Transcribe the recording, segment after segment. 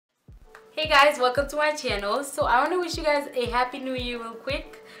Hey guys, welcome to my channel. So I want to wish you guys a happy new year real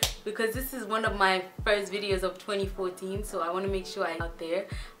quick because this is one of my first videos of 2014, so I want to make sure I'm out there.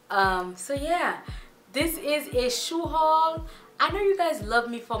 So yeah, this is a shoe haul. I know you guys love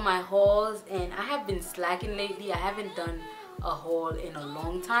me for my hauls and I have been slacking lately. I haven't done a haul in a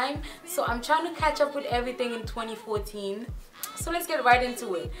long time, so I'm trying to catch up with everything in 2014. So let's get right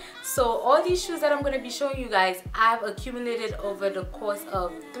into it. So all these shoes that I'm going to be showing you guys, I've accumulated over the course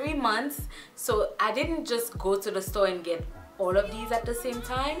of 3 months. So I didn't just go to the store and get all of these at the same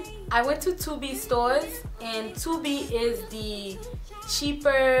time. I went to 2B stores, and 2B is the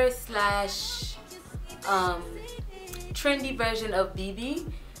cheaper slash trendy version of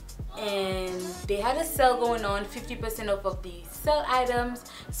BB, and they had a sale going on, 50% off of the sale items.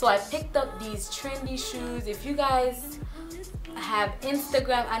 So I picked up these trendy shoes. If you guys have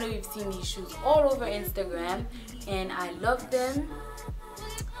Instagram, I know you've seen these shoes all over Instagram, and I love them.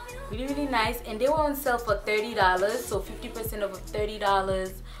 Really nice, and they were on sale for $30, so 50% off of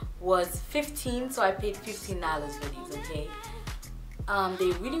 $30 was $15, so I paid $15 for these. Okay,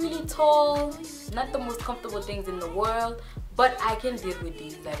 they're really tall, not the most comfortable things in the world, but I can deal with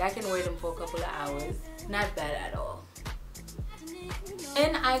these. Like, I can wear them for a couple of hours, not bad at all.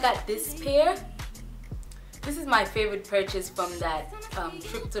 And I got this pair. This is my favorite purchase from that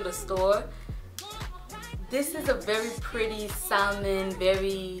trip to the store. This is a very pretty salmon,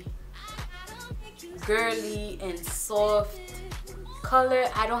 very girly and soft color.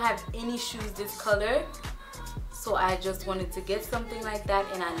 I don't have any shoes this color, so I just wanted to get something like that,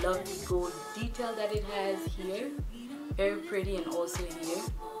 and I love the gold detail that it has here. Very pretty, and also here.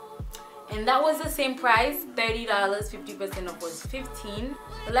 And that was the same price, $30, 50% off was $15.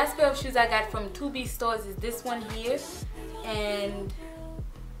 The last pair of shoes I got from 2B stores is this one here, and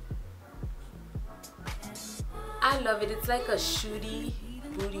I love it. It's like a shooty,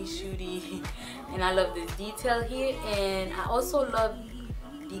 booty shooty, and I love this detail here, and I also love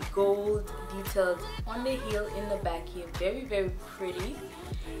the gold details on the heel in the back here. Very pretty.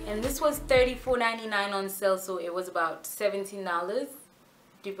 And this was $34.99 on sale, so it was about $17.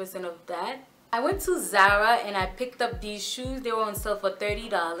 50% of that. I went to Zara and I picked up these shoes. They were on sale for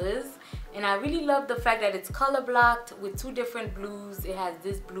 $30, and I really love the fact that it's color blocked with two different blues. It has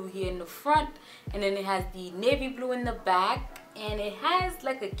this blue here in the front, and then it has the navy blue in the back, and it has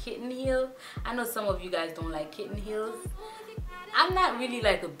like a kitten heel. I know some of you guys don't like kitten heels. I'm not really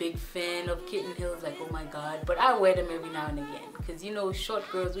like a big fan of kitten heels, like, oh my god, but I wear them every now and again because, you know, short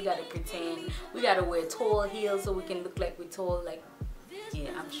girls, we gotta pretend we gotta wear tall heels so we can look like we're tall. Like,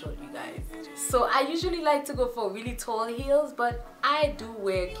 yeah, I'm short, you guys. So I usually like to go for really tall heels, but I do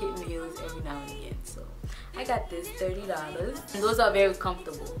wear kitten heels every now and again. So I got this, $30, and those are very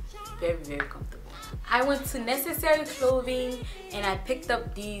comfortable. Very comfortable. I went to Necessary Clothing and I picked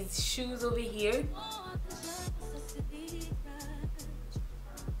up these shoes over here.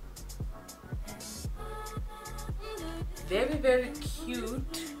 Very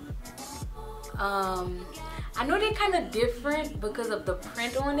cute. I know they're kind of different because of the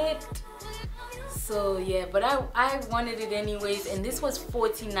print on it, so yeah, but I wanted it anyways, and this was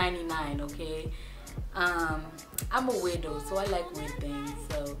 $14.99. okay, I'm a weirdo, so I like weird things,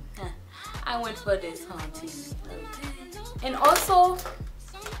 so I went for this, hunty. Okay. And also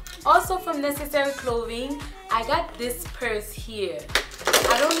from Necessary Clothing, I got this purse here.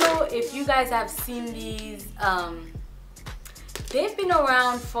 I don't know if you guys have seen these. They've been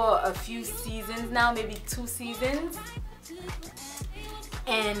around for a few seasons now, maybe 2 seasons.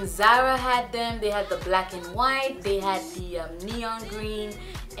 And Zara had them. They had the black and white. They had the neon green.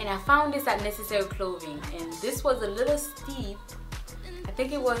 And I found this at Necessary Clothing. And this was a little steep. I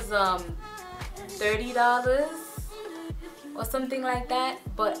think it was $30 or something like that.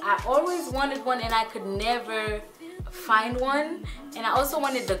 But I always wanted one and I could never find one. And I also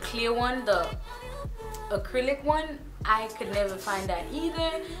wanted the clear one, the acrylic one. I could never find that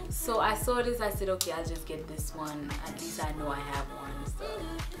either, so I saw this. I said, okay, I'll just get this one. At least I know I have one. So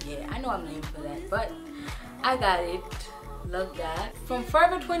yeah, I know I'm lame for that, but I got it. Love that. From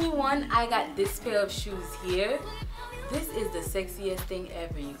Forever 21, I got this pair of shoes here. This is the sexiest thing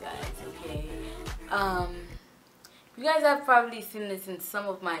ever, you guys. Okay, you guys have probably seen this in some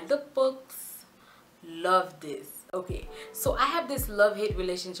of my lookbooks. Love this. Okay, so I have this love-hate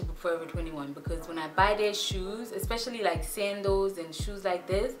relationship with Forever 21 because when I buy their shoes, especially like sandals and shoes like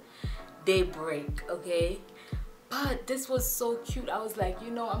this, they break, okay? But this was so cute. I was like,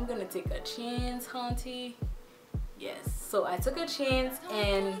 you know, I'm gonna take a chance, hunty. Yes, so I took a chance,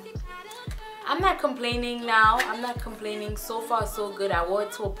 and I'm not complaining now. I'm not complaining. So far, so good. I wore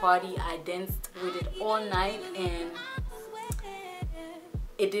it to a party. I danced with it all night, and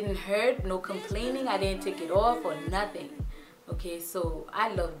it didn't hurt, no complaining. I didn't take it off or nothing. Okay, so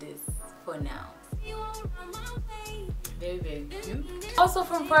I love this for now. Very, very cute. Also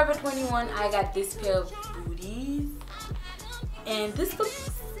from Forever 21, I got this pair of booties, and this looks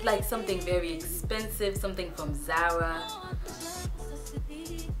like something very expensive, something from Zara.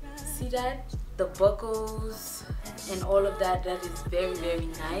 See that? The buckles and all of that, that is very, very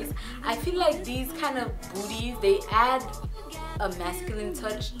nice. I feel like these kind of booties, they add a masculine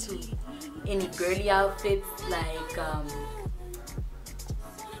touch to any girly outfits, like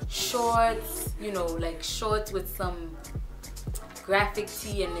shorts, you know, like shorts with some graphic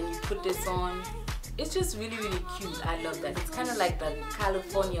tee, and then you put this on. It's just really, really cute. I love that. It's kind of like the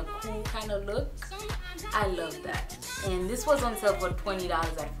California cool kind of look. I love that. And this was on sale for $20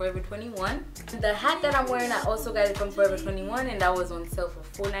 at Forever 21. The hat that I'm wearing, I also got it from Forever 21, and that was on sale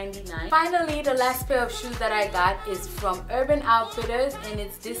for $4.99. Finally, the last pair of shoes that I got is from Urban Outfitters, and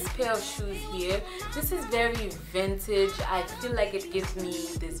it's this pair of shoes here. This is very vintage. I feel like it gives me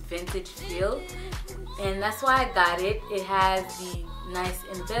this vintage feel, and that's why I got it. It has the nice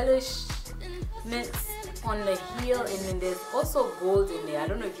embellishments on the heel, and then there's also gold in there. I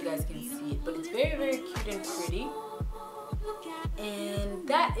don't know if you guys can see it, but it's very, very cute and pretty. And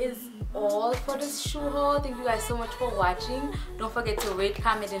that is all for this shoe haul. Thank you guys so much for watching. Don't forget to rate,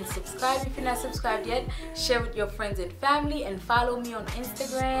 comment, and subscribe if you're not subscribed yet. Share with your friends and family, and follow me on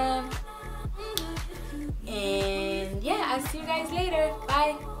Instagram. And yeah, I'll see you guys later.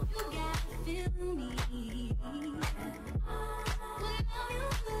 Bye.